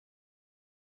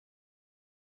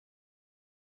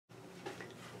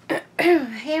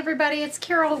Hey everybody, it's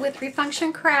Carol with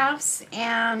Refunction Crafts,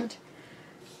 and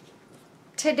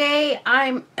today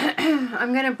I'm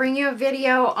going to bring you a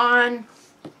video on,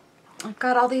 I've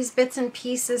got all these bits and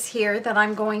pieces here that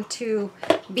I'm going to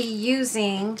be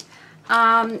using,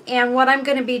 and what I'm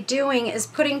going to be doing is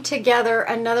putting together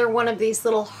another one of these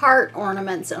little heart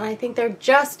ornaments, and I think they're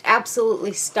just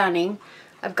absolutely stunning.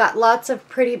 I've got lots of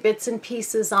pretty bits and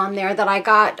pieces on there that I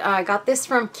got this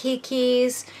from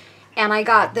Kiki's. And I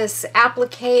got this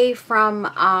applique from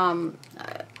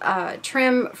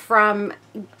trim from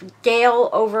Gail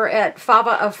over at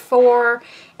Fava of Four,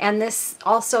 and this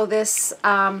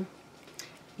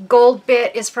gold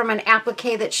bit is from an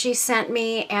applique that she sent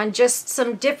me, and just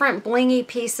some different blingy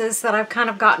pieces that I've kind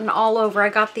of gotten all over. I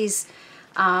got these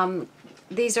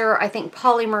are, I think,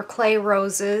 polymer clay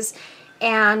roses,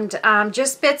 and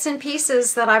just bits and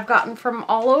pieces that I've gotten from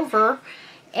all over.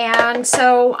 And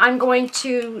so I'm going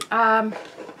to,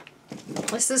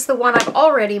 this is the one I've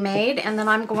already made, and then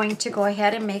I'm going to go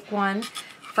ahead and make one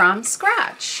from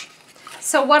scratch.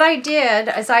 So what I did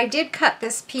is I did cut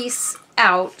this piece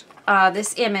out,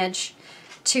 this image,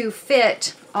 to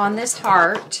fit on this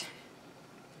heart.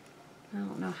 I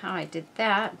don't know how I did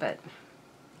that, but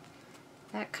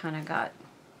that kind of got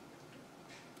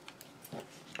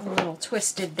a little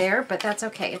twisted there, but that's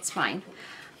okay, it's fine.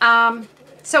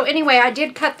 So anyway, I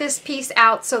did cut this piece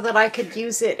out so that I could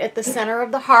use it at the center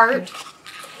of the heart.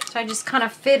 So I just kind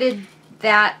of fitted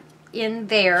that in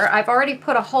there. I've already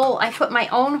put a hole, I put my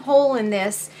own hole in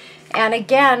this, and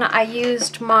again I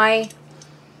used my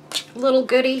little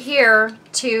goodie here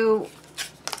to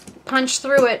punch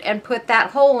through it and put that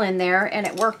hole in there, and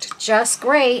it worked just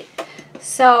great.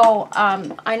 So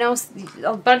I know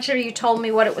a bunch of you told me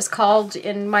what it was called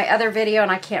in my other video, and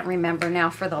I can't remember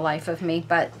now for the life of me,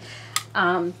 but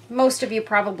most of you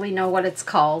probably know what it's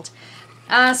called.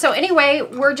 So anyway,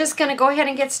 we're just going to go ahead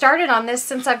and get started on this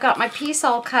since I've got my piece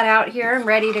all cut out here and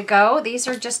ready to go. These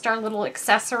are just our little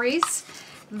accessories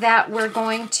that we're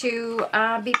going to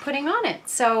be putting on it.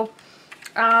 So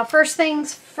first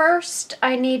things first,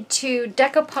 I need to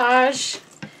decoupage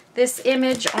this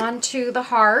image onto the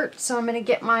heart. So I'm going to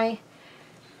get my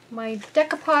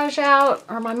decoupage out,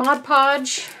 or my Mod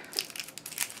Podge,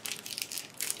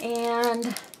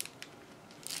 and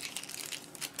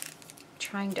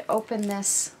trying to open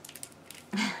this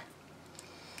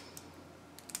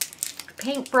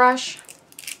paintbrush.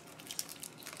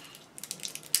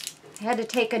 I had to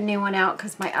take a new one out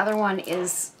because my other one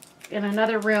is in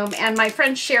another room, and my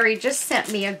friend Sherry just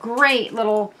sent me a great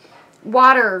little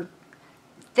water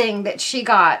thing that she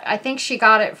got. I think she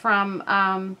got it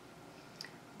from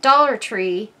Dollar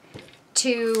Tree,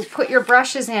 to put your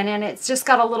brushes in, and it's just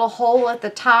got a little hole at the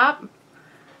top,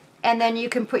 and then you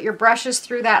can put your brushes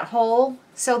through that hole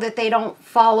so that they don't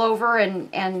fall over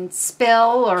and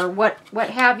spill or what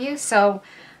have you. So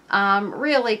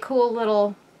really cool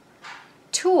little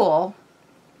tool.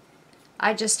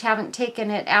 I just haven't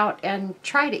taken it out and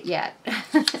tried it yet.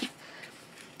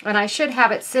 And I should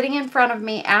have it sitting in front of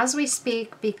me as we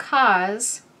speak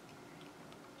because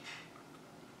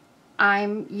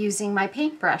I'm using my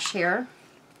paintbrush here.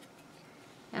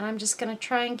 And I'm just going to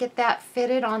try and get that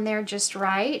fitted on there just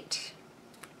right.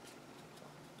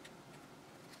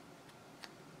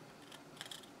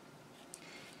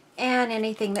 And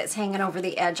anything that's hanging over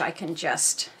the edge I can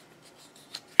just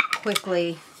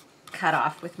quickly cut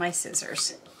off with my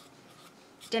scissors.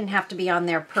 Didn't have to be on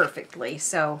there perfectly,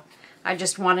 so I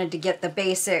just wanted to get the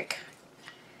basic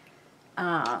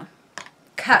cut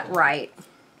right.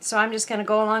 So I'm just going to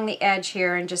go along the edge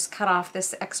here and just cut off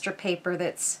this extra paper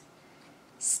that's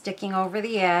sticking over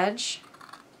the edge.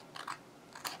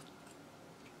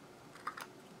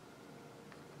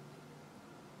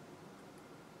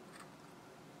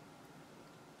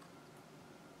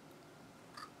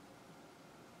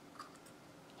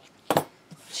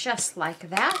 Just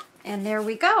like that, and there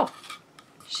we go.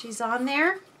 She's on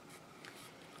there,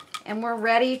 and we're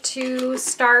ready to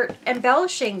start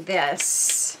embellishing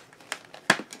this.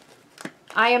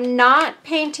 I am not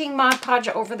painting Mod Podge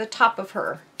over the top of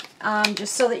her.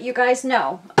 Just so that you guys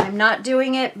know, I'm not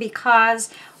doing it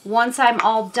because once I'm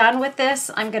all done with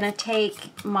this, I'm going to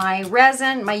take my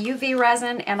resin, my UV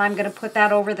resin, and I'm going to put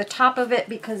that over the top of it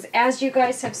because, as you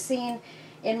guys have seen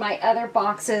in my other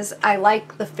boxes, I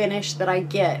like the finish that I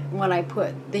get when I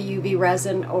put the UV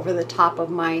resin over the top of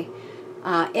my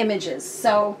images.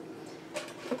 So,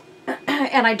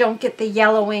 and I don't get the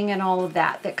yellowing and all of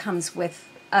that that comes with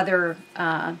other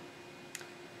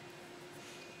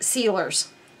sealers.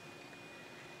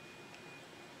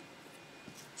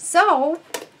 So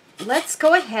let's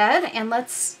go ahead and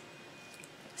let's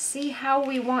see how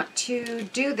we want to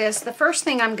do this. The first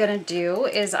thing I'm going to do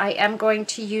is I am going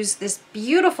to use this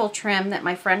beautiful trim that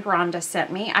my friend Rhonda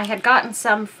sent me. I had gotten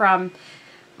some from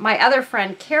my other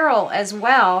friend Carol as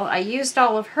well. I used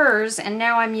all of hers, and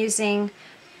now I'm using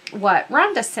what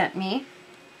Rhonda sent me,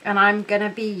 and I'm going to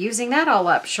be using that all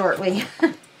up shortly.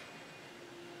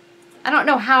 I don't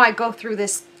know how I go through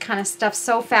this kind of stuff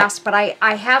so fast, but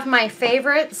I have my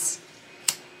favorites.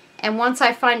 And once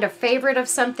I find a favorite of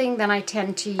something, then I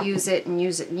tend to use it and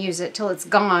use it and use it till it's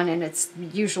gone, and it's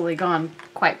usually gone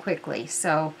quite quickly.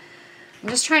 So I'm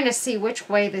just trying to see which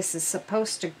way this is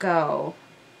supposed to go.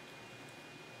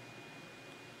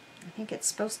 I think it's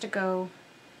supposed to go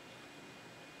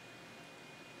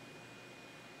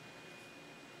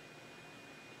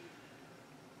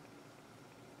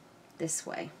this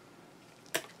way.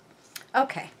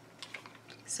 Okay.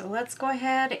 So let's go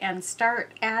ahead and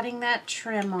start adding that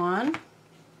trim on.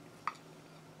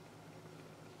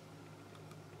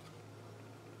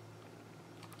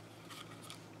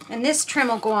 And this trim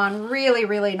will go on really,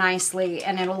 really nicely,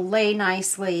 and it'll lay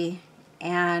nicely.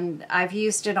 And I've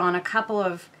used it on a couple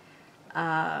of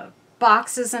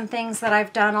boxes and things that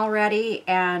I've done already,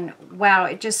 and wow,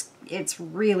 it's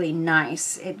really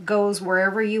nice. It goes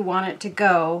wherever you want it to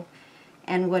go,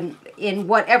 and in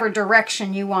whatever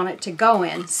direction you want it to go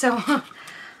in. So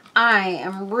I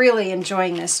am really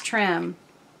enjoying this trim.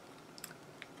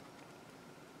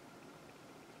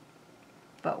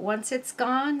 But once it's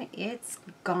gone, it's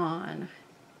gone.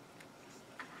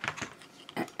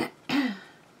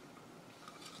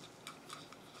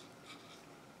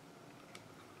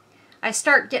 I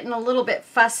start getting a little bit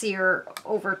fussier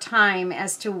over time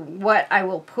as to what I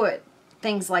will put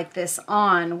things like this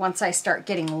on once I start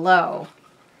getting low.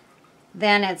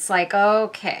 Then it's like,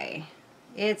 okay,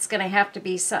 it's going to have to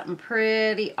be something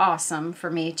pretty awesome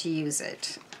for me to use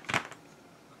it.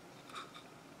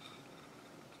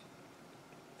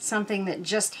 Something that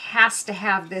just has to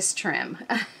have this trim.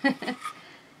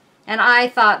 And I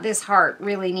thought this heart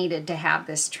really needed to have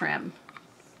this trim.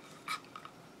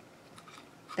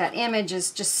 That image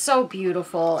is just so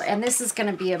beautiful, and this is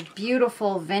going to be a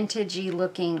beautiful vintagey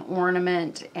looking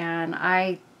ornament, and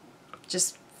I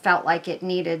just felt like it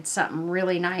needed something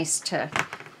really nice to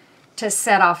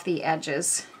set off the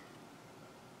edges.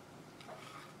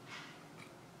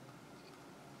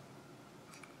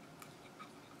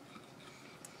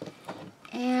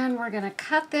 And we're going to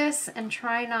cut this and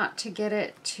try not to get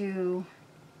it to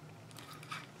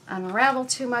unravel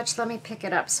too much. Let me pick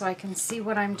it up so I can see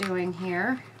what I'm doing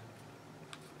here.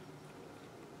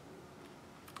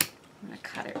 I'm going to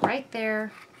cut it right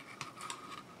there.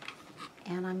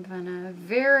 And I'm going to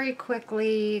very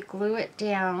quickly glue it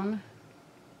down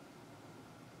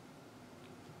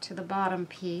to the bottom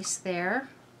piece there.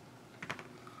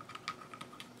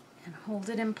 And hold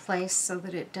it in place so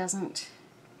that it doesn't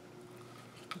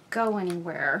go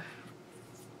anywhere.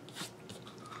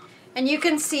 And you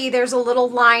can see there's a little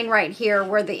line right here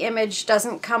where the image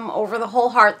doesn't come over the whole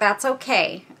heart. That's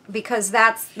okay, because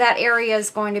that area is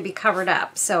going to be covered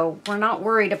up, so we're not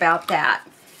worried about that.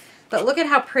 But look at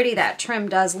how pretty that trim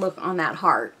does look on that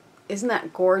heart. Isn't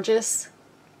that gorgeous?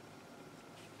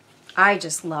 I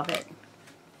just love it.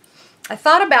 I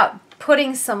thought about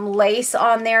putting some lace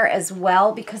on there as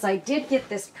well, because I did get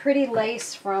this pretty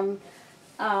lace from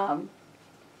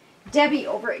Debbie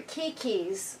over at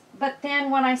Kiki's. But then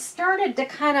when I started to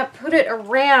kind of put it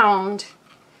around,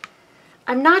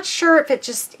 I'm not sure if it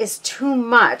just is too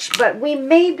much, but we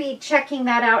may be checking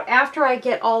that out after I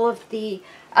get all of the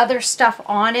other stuff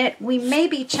on it. We may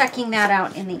be checking that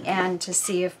out in the end to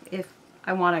see if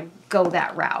I want to go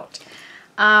that route.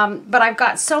 But I've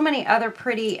got so many other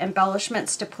pretty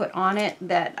embellishments to put on it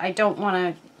that I don't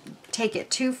want to take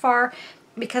it too far,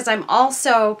 because I'm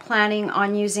also planning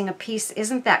on using a piece.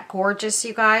 Isn't that gorgeous,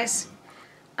 you guys?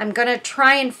 I'm going to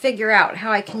try and figure out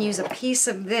how I can use a piece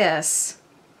of this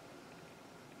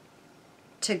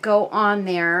to go on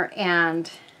there and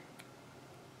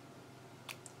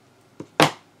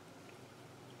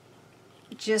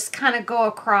just kind of go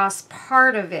across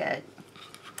part of it.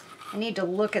 I need to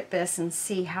look at this and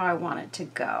see how I want it to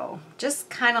go. Just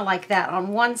kind of like that on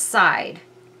one side.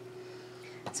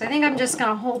 So I think I'm just going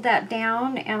to hold that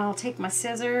down, and I'll take my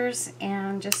scissors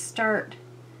and just start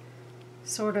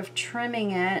sort of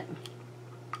trimming it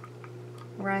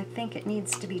where I think it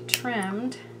needs to be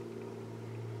trimmed.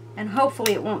 And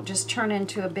hopefully it won't just turn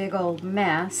into a big old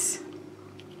mess.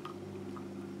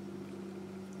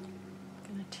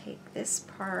 I'm going to take this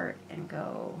part and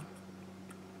go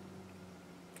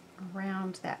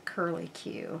around that curly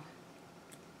Q.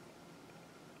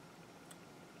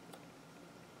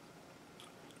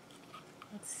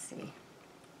 Let's see.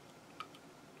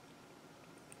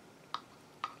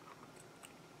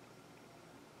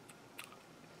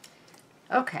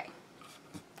 Okay,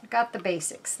 I got the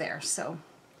basics there, so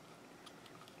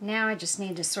now I just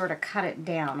need to sort of cut it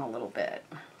down a little bit.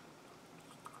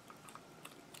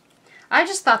 I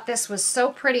just thought this was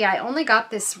so pretty. I only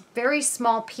got this very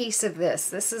small piece of this.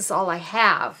 This is all I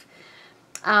have.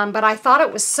 But I thought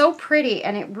it was so pretty,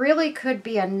 and it really could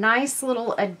be a nice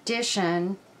little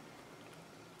addition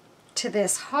to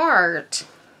this heart.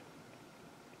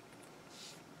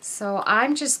 So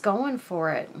I'm just going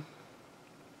for it.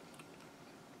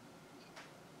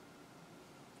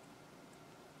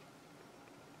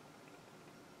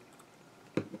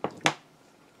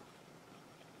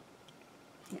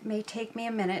 It may take me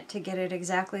a minute to get it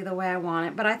exactly the way I want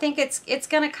it, but I think it's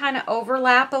going to kind of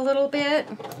overlap a little bit,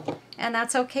 and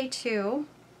that's okay too.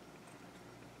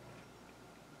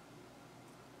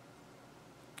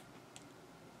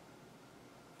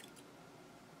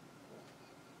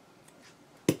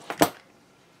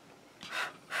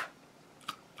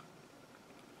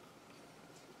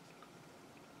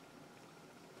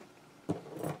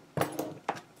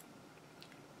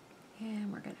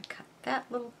 And we're going to cut that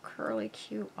little curly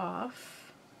Q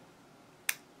off.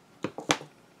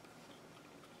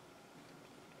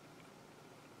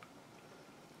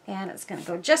 And it's going to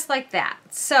go just like that.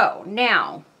 So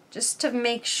now, just to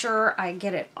make sure I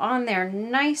get it on there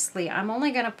nicely, I'm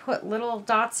only going to put little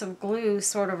dots of glue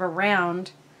sort of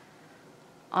around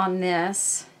on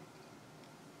this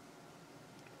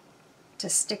to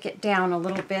stick it down a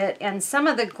little bit. And some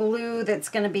of the glue that's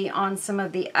going to be on some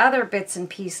of the other bits and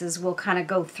pieces will kind of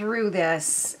go through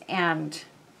this and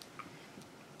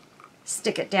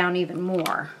stick it down even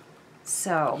more.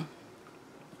 So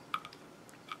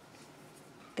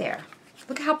there.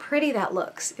 Look how pretty that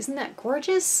looks. Isn't that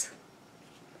gorgeous?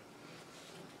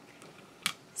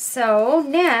 So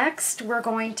next we're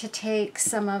going to take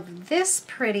some of this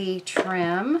pretty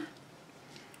trim.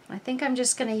 I think I'm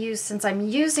just going to use, since I'm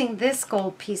using this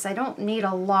gold piece, I don't need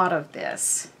a lot of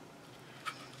this.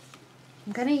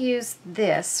 I'm going to use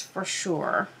this for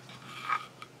sure.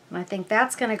 And I think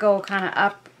that's going to go kind of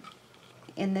up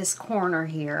in this corner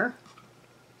here.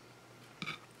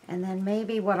 And then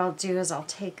maybe what I'll do is I'll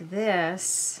take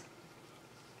this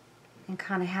and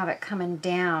kind of have it coming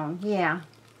down. Yeah.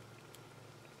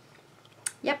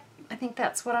 Yep, I think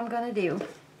that's what I'm going to do.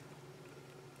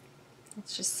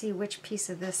 Let's just see which piece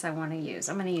of this I want to use.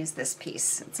 I'm going to use this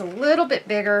piece. It's a little bit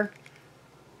bigger.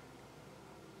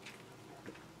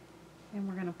 And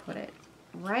we're going to put it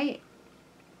right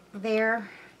there.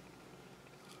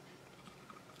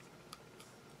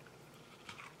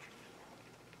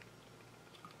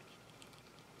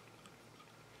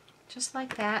 Just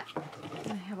like that.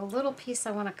 I have a little piece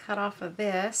I want to cut off of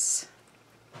this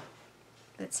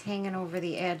that's hanging over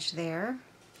the edge there.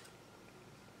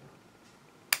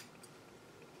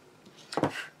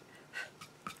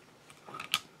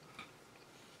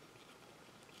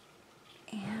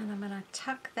 And I'm going to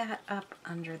tuck that up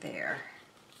under there.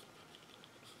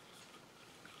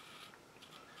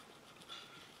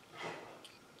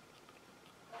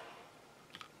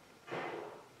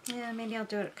 Yeah, maybe I'll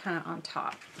do it kind of on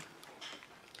top.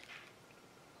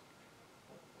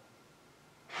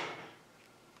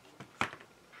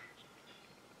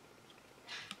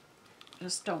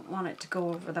 Just don't want it to go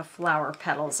over the flower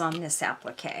petals on this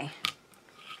applique.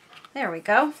 There we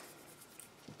go.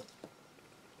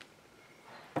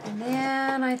 And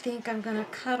then I think I'm going to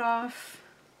cut off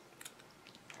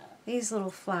these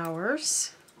little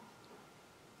flowers.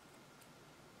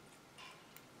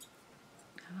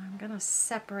 I'm going to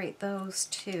separate those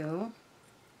two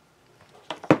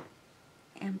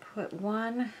and put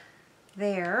one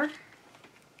there.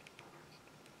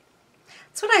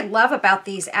 That's what I love about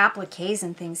these appliques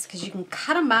and things, because you can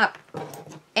cut them up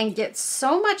and get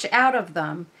so much out of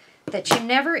them that you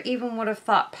never even would have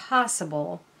thought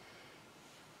possible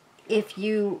if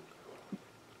you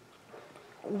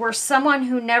were someone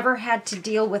who never had to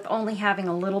deal with only having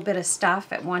a little bit of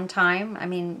stuff at one time. I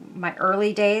mean, my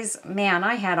early days, man,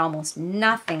 I had almost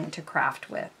nothing to craft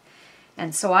with.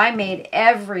 And so I made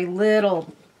every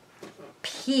little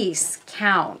piece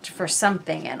count for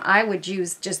something, and I would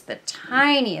use just the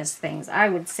tiniest things. I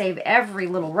would save every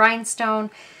little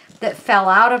rhinestone that fell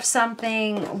out of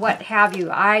something, what have you.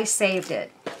 I saved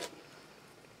it.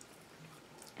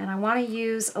 And I want to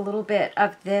use a little bit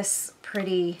of this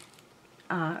pretty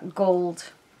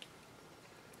gold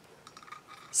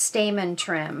stamen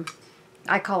trim.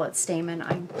 I call it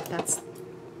stamen. That's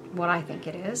what I think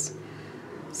it is.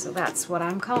 So that's what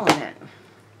I'm calling it.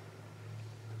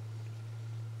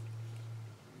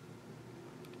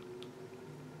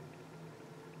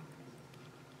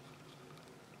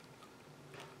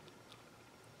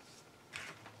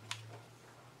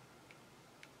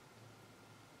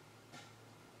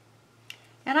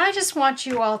 And I just want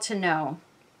you all to know,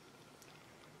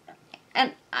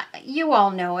 and you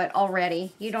all know it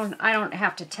already. I don't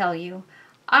have to tell you.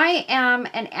 I am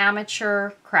an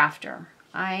amateur crafter.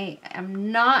 I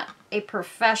am not a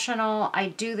professional. I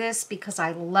do this because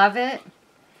I love it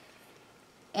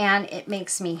and it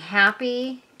makes me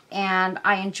happy, and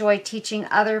I enjoy teaching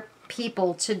other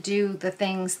people to do the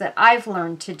things that I've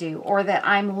learned to do or that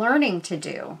I'm learning to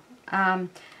do.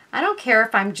 I don't care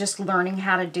if I'm just learning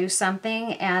how to do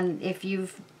something, and if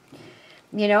if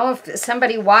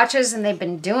somebody watches and they've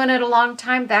been doing it a long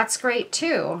time, that's great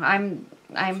too.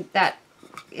 That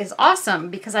is awesome,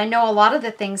 because I know a lot of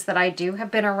the things that I do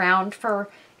have been around for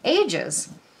ages.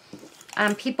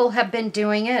 People have been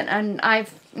doing it, and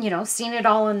I've, seen it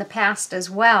all in the past as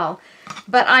well.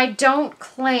 But I don't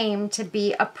claim to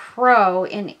be a pro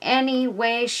in any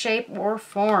way, shape, or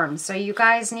form. So you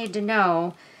guys need to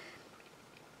know,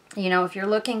 if you're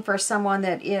looking for someone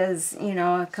that is,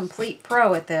 a complete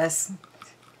pro at this,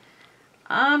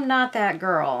 I'm not that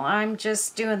girl. I'm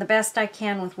just doing the best I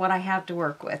can with what I have to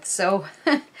work with. So,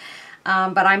 but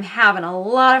I'm having a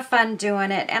lot of fun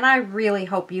doing it, and I really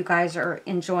hope you guys are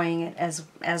enjoying it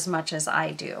as much as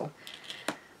I do.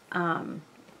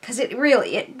 Because it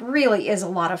really is a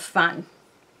lot of fun.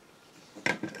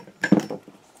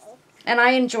 And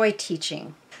I enjoy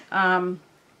teaching.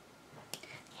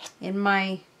 In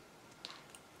my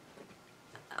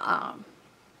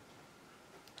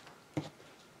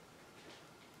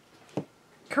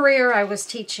career, I was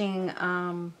teaching,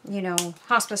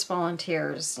 hospice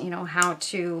volunteers, how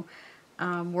to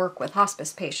work with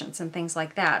hospice patients and things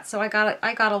like that. So I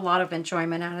got a lot of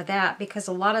enjoyment out of that, because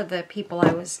a lot of the people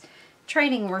I was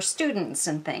training were students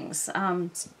and things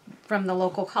from the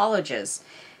local colleges,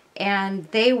 and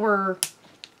they were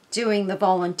doing the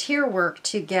volunteer work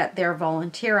to get their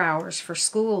volunteer hours for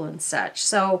school and such.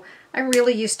 So I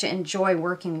really used to enjoy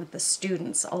working with the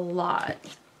students a lot,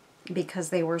 because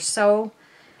they were so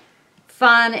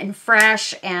fun and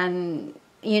fresh and,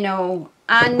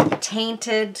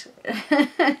 untainted,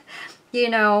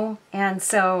 and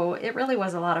so it really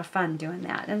was a lot of fun doing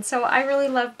that. And so I really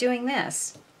love doing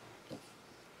this.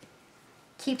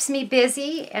 Keeps me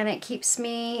busy, and it keeps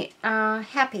me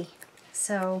happy.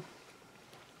 So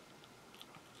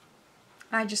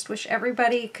I just wish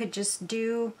everybody could just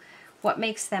do what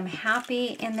makes them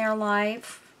happy in their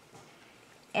life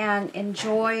and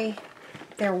enjoy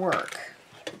their work.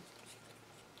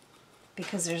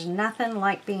 Because there's nothing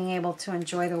like being able to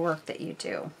enjoy the work that you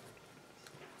do.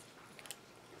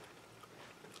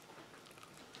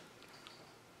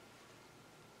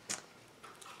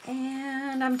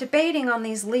 And I'm debating on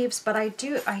these leaves, but I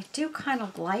do kind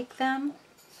of like them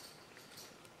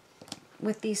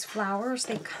with these flowers.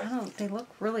 They look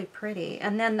really pretty.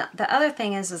 And then the other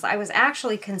thing is I was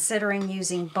actually considering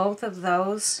using both of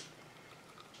those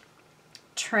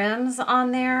trims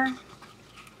on there.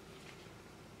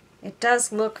 It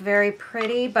does look very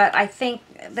pretty, but I think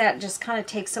that just kind of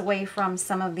takes away from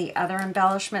some of the other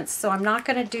embellishments, so I'm not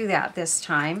going to do that this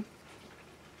time.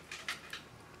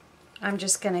 I'm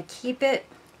just going to keep it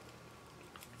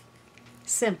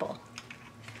simple.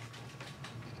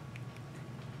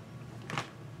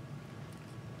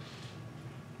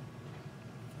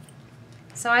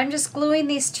 So I'm just gluing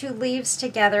these two leaves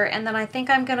together, and then I think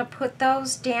I'm going to put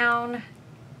those down, I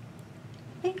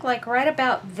think like right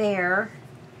about there.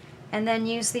 And then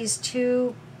use these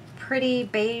two pretty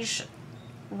beige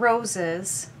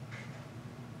roses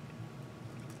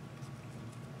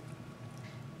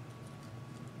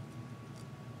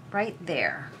right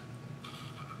there.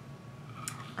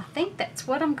 I think that's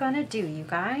what I'm going to do, you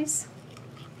guys.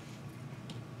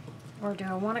 Or do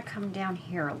I want to come down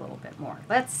here a little bit more?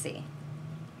 Let's see.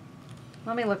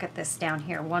 Let me look at this down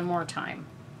here one more time.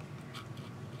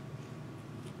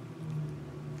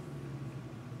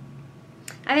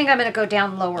 I think I'm going to go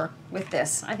down lower with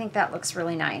this. I think that looks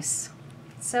really nice.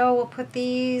 So we'll put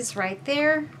these right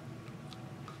there.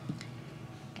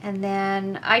 And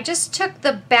then I just took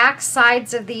the back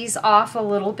sides of these off a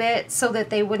little bit so that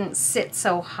they wouldn't sit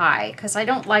so high, because I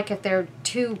don't like if they're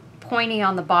too pointy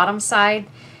on the bottom side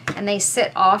and they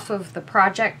sit off of the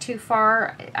project too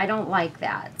far. I don't like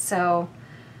that. So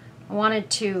I wanted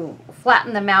to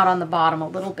flatten them out on the bottom a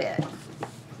little bit.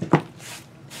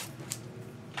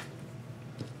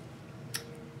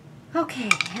 Okay,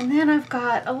 and then I've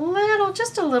got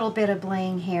just a little bit of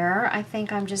bling here. I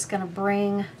think I'm just going to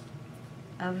bring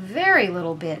a very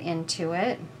little bit into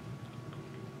it.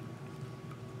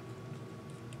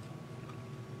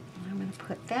 I'm going to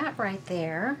put that right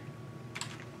there.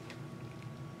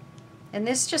 And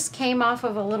this just came off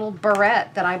of a little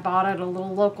barrette that I bought at a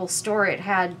little local store. It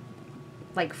had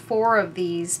like 4 of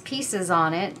these pieces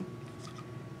on it.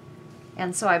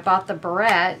 And so I bought the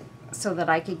barrette so that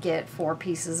I could get 4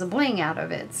 pieces of bling out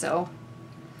of it. So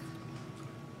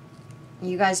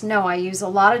you guys know I use a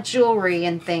lot of jewelry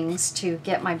and things to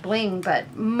get my bling,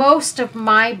 but most of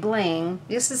my bling,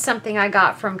 this is something I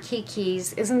got from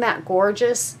Kiki's. Isn't that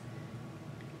gorgeous?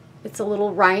 It's a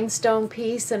little rhinestone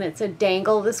piece and it's a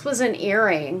dangle. This was an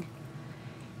earring.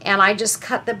 And I just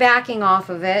cut the backing off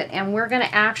of it, and we're going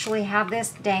to actually have this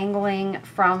dangling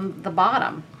from the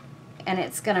bottom. And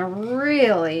it's going to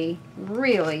really,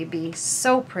 really be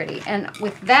so pretty. And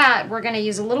with that, we're going to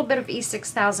use a little bit of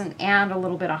E6000 and a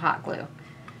little bit of hot glue,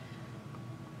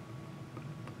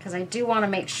 because I do want to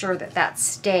make sure that that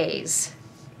stays.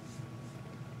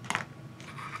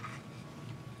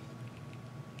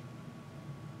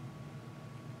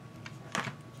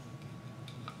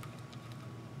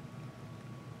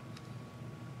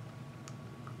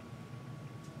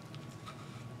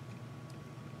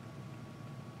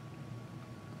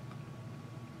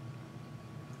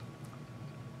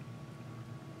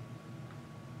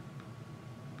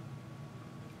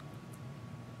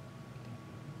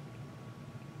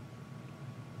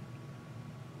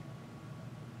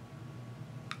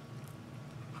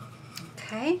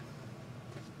 Okay,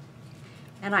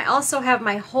 and I also have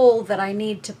my hole that I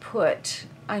need to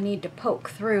poke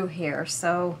through here.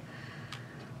 So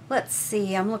let's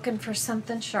see, I'm looking for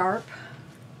something sharp.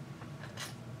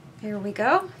 Here we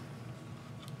go.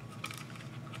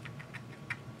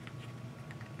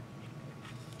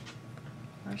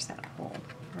 Where's that hole?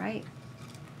 Right,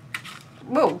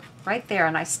 whoa, right there,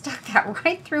 and I stuck that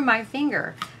right through my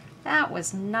finger. That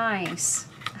was nice.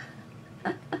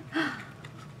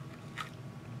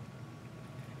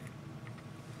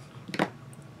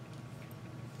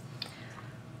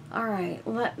 All right,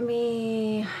 let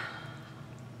me,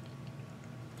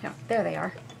 yeah, there they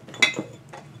are.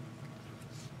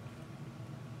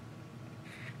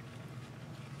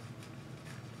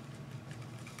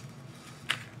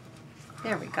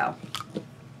 There we go.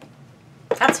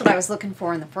 That's what I was looking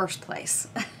for in the first place.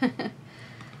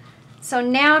 So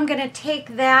now I'm going to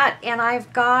take that, and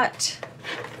I've got,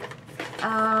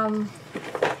 I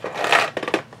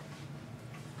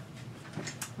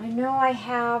know I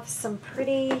have some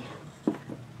pretty,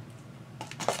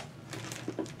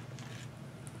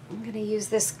 I'm going to use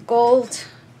this gold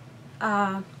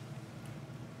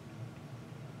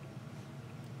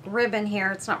ribbon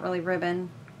here. It's not really ribbon,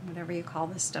 whatever you call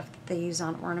this stuff that they use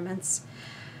on ornaments.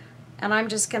 And I'm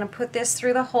just going to put this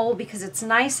through the hole because it's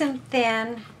nice and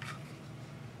thin,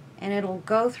 and it'll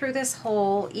go through this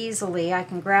hole easily. I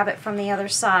can grab it from the other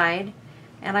side,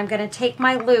 and I'm going to take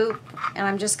my loop, and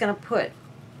I'm just going to put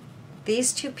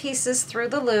these 2 pieces through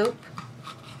the loop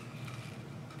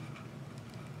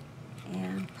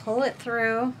and pull it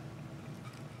through,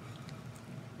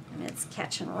 and it's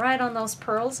catching right on those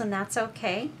pearls, and that's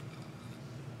okay.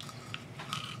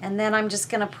 And then I'm just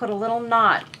going to put a little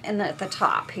knot at the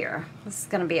top here. This is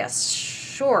going to be a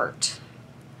short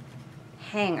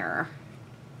hanger.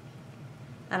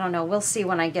 I don't know, we'll see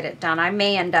when I get it done. I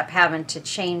may end up having to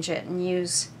change it and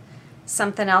use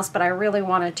something else, but I really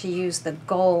wanted to use the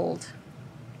gold.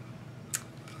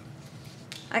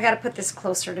 I got to put this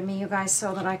closer to me, you guys,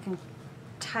 so that I can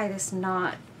tie this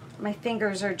knot. My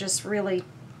fingers are just really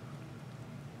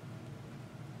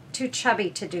too chubby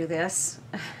to do this.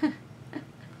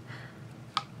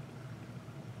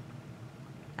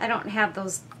 I don't have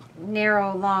those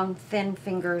narrow, long, thin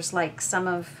fingers like some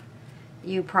of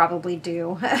you probably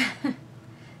do.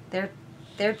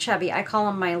 They're chubby. I call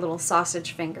them my little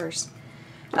sausage fingers.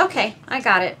 Okay, I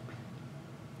got it.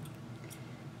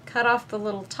 Cut off the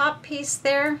little top piece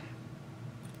there.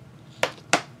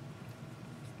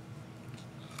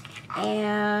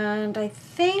 And I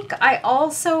think I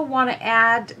also want to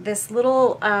add this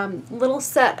little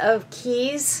set of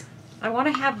keys. I want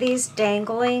to have these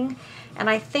dangling, and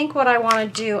I think what I want to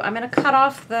do, I'm going to cut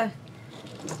off the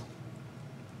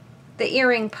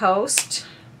earring post,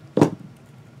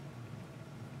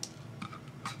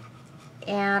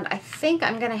 and I think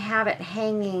I'm going to have it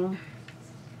hanging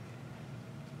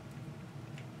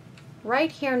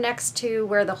right here next to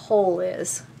where the hole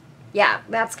is. Yeah,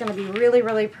 that's going to be really,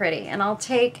 really pretty. And I'll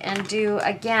take and do,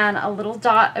 again, a little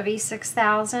dot of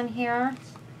E6000 here.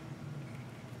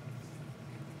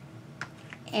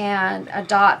 And a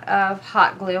dot of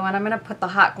hot glue. And I'm going to put the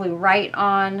hot glue right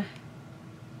on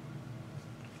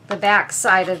the back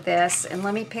side of this. And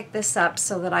let me pick this up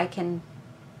so that I can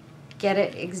get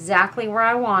it exactly where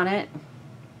I want it.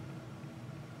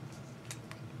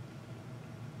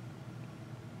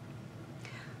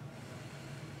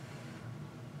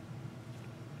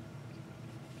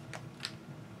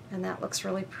 And that looks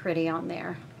really pretty on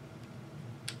there.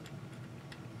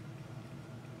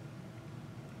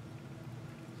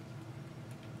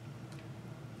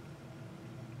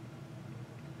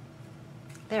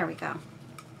 There we go. I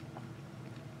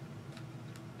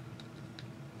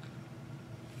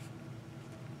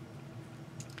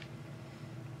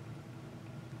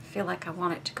feel like I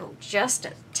want it to go just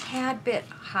a tad bit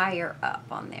higher up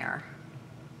on there.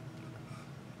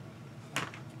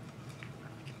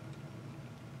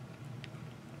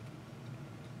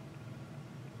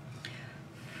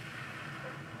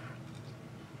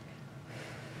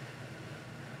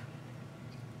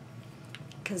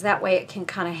 Because that way it can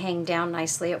kind of hang down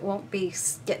nicely. It won't be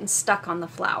getting stuck on the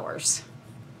flowers.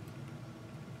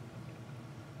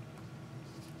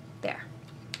 There.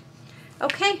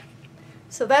 Okay,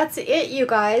 so that's it, you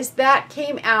guys. That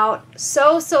came out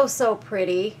so, so, so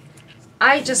pretty.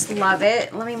 I just love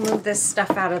it. Let me move this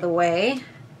stuff out of the way.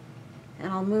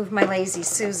 And I'll move my Lazy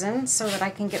Susan so that I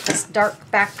can get this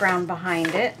dark background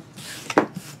behind it.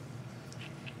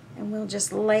 And we'll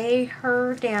just lay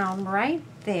her down right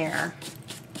there.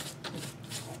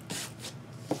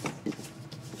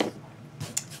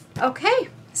 Okay,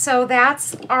 so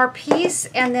that's our piece,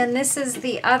 and then this is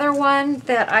the other one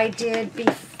that I did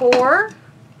before,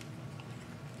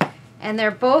 and they're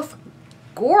both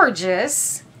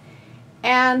gorgeous.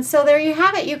 And so there you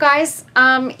have it, you guys.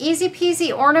 Easy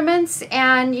peasy ornaments,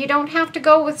 and you don't have to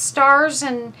go with stars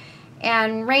and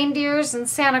reindeers and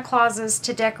Santa Clauses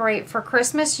to decorate for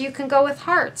Christmas. You can go with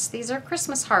hearts. These are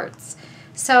Christmas hearts.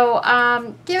 So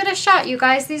give it a shot, you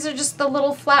guys. These are just the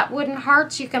little flat wooden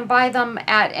hearts. You can buy them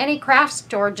at any craft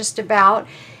store just about,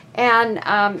 and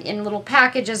in little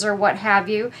packages or what have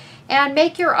you, and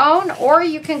make your own. Or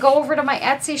you can go over to my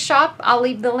Etsy shop. I'll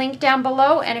leave the link down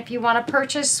below, and if you want to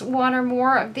purchase one or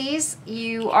more of these,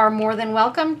 you are more than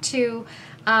welcome to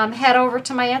head over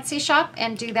to my Etsy shop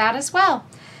and do that as well.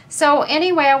 So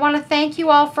anyway, I want to thank you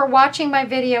all for watching my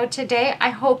video today.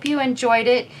 I hope you enjoyed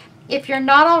it. If you're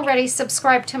not already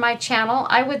subscribed to my channel,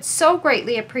 I would so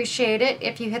greatly appreciate it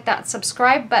if you hit that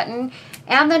subscribe button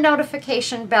and the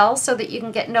notification bell so that you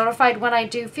can get notified when I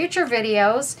do future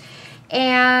videos.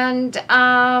 And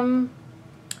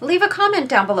leave a comment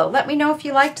down below. Let me know if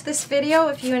you liked this video,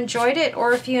 if you enjoyed it,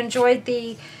 or if you enjoyed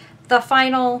the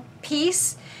final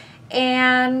piece.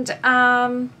 And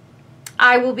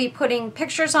I will be putting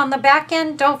pictures on the back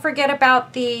end. Don't forget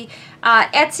about the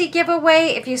Etsy giveaway.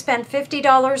 If you spend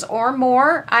 $50 or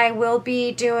more, I will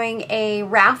be doing a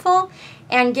raffle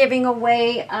and giving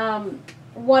away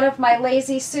one of my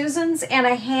Lazy Susans and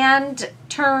a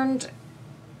hand-turned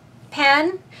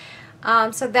pen.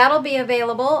 So that'll be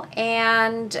available.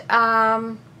 And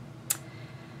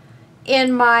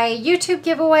in my YouTube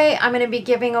giveaway, I'm going to be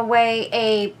giving away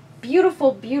a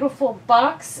beautiful, beautiful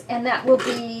box, and that will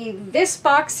be this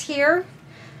box here.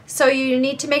 So you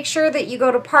need to make sure that you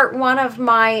go to part 1 of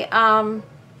my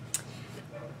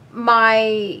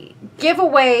my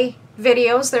giveaway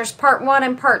videos. There's part 1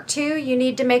 and part 2. You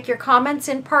need to make your comments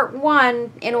in part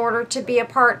 1 in order to be a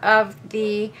part of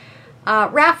the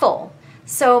raffle.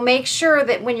 So make sure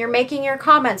that when you're making your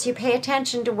comments, you pay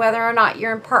attention to whether or not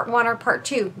you're in part 1 or part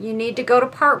 2. You need to go to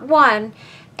part 1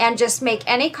 and just make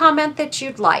any comment that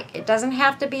you'd like. It doesn't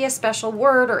have to be a special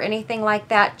word or anything like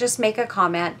that. Just make a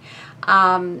comment,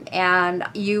 and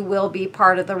you will be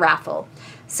part of the raffle.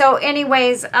 So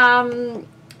anyways,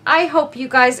 I hope you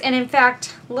guys, and in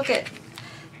fact, look at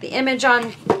the image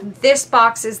on this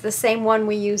box is the same one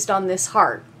we used on this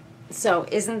heart. So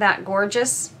isn't that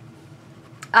gorgeous?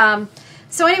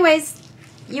 So anyways,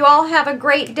 you all have a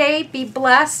great day. Be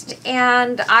blessed,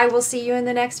 and I will see you in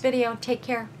the next video. Take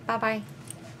care. Bye-bye.